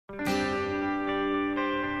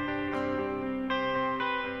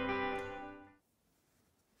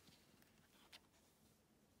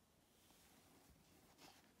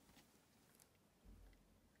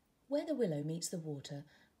Where the willow meets the water,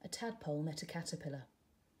 a tadpole met a caterpillar.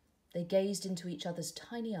 They gazed into each other's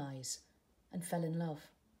tiny eyes and fell in love.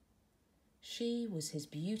 She was his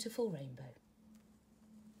beautiful rainbow,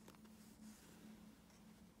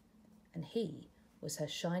 and he was her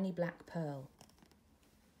shiny black pearl.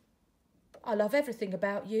 "I love everything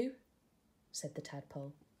about you," said the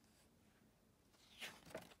tadpole.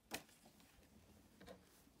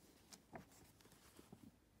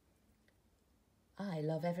 "I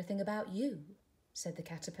love everything about you," said the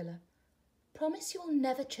caterpillar. "Promise you'll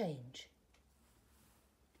never change."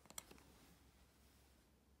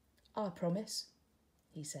 "I promise,"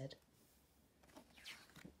 he said.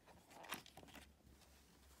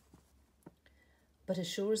 But as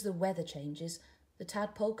sure as the weather changes, the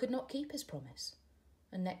tadpole could not keep his promise,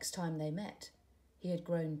 and next time they met, he had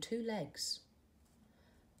grown 2 legs.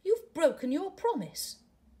 "You've broken your promise,"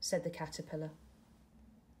 said the caterpillar.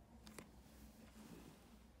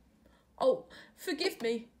 "Oh, forgive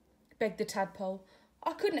me," begged the tadpole.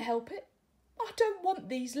 "I couldn't help it. I don't want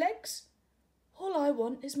these legs. All I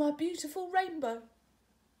want is my beautiful rainbow."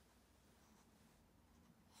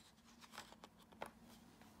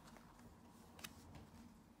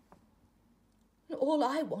 "All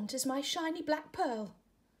I want is my shiny black pearl.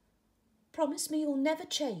 Promise me you'll never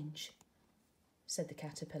change," said the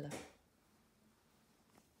caterpillar.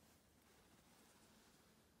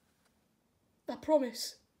 "I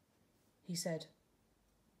promise," he said.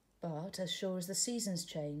 But as sure as the seasons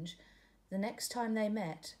change, the next time they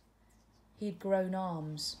met, he'd grown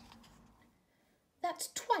arms. "That's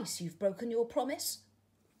twice you've broken your promise,"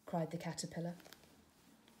 cried the caterpillar.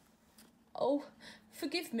 "Oh,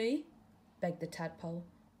 forgive me," begged the tadpole.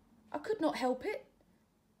 "I could not help it.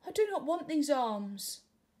 I do not want these arms.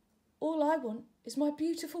 All I want is my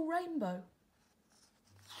beautiful rainbow."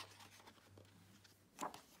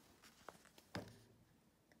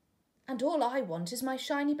 "And all I want is my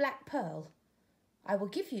shiny black pearl. I will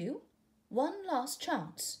give you one last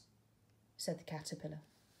chance," said the caterpillar.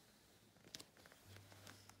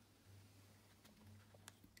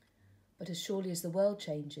 But as surely as the world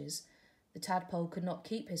changes, the tadpole could not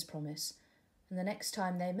keep his promise, and the next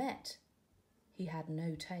time they met, he had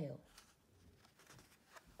no tail.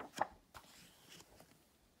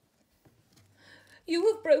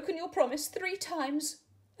 "You have broken your promise 3 times,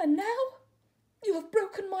 and now you have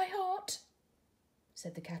broken my heart,"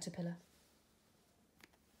 said the caterpillar.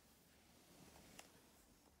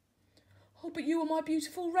 "Oh, but you are my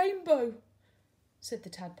beautiful rainbow," said the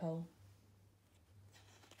tadpole.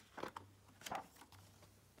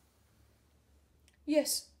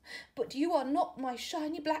 "Yes, but you are not my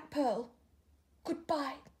shiny black pearl.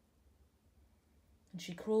 Goodbye." And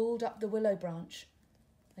she crawled up the willow branch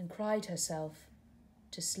and cried herself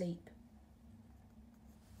to sleep.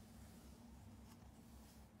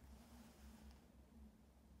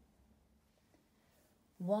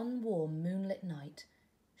 One warm moonlit night,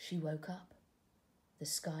 she woke up. The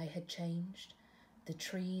sky had changed, the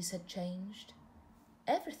trees had changed,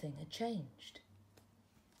 everything had changed.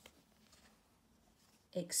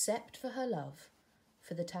 Except for her love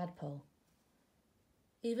for the tadpole.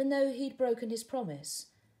 Even though he'd broken his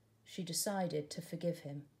promise, she decided to forgive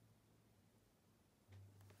him.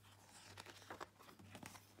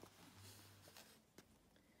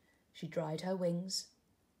 She dried her wings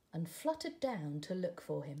and fluttered down to look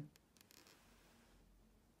for him.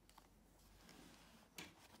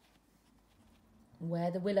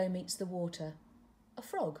 Where the willow meets the water, a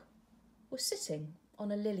frog was sitting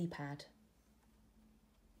on a lily pad.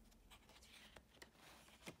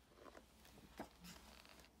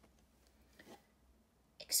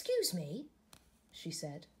 "Excuse me," she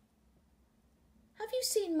said. "Have you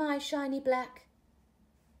seen my shiny black?"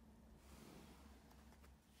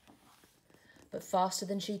 But faster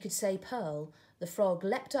than she could say pearl, the frog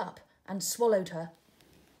leapt up and swallowed her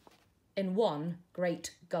in one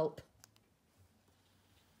great gulp.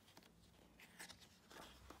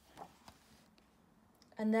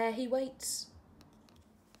 And there he waits,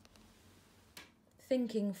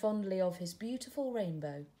 thinking fondly of his beautiful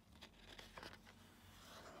rainbow,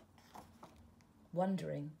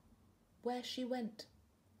 wondering where she went.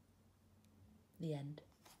 The end.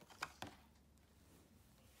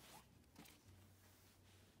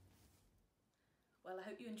 Well, I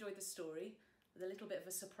hope you enjoyed the story, with a little bit of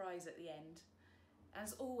a surprise at the end.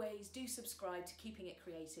 As always, do subscribe to Keeping It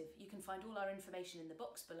Creative. You can find all our information in the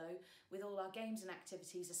box below, with all our games and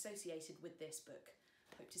activities associated with this book.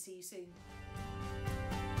 Hope to see you soon.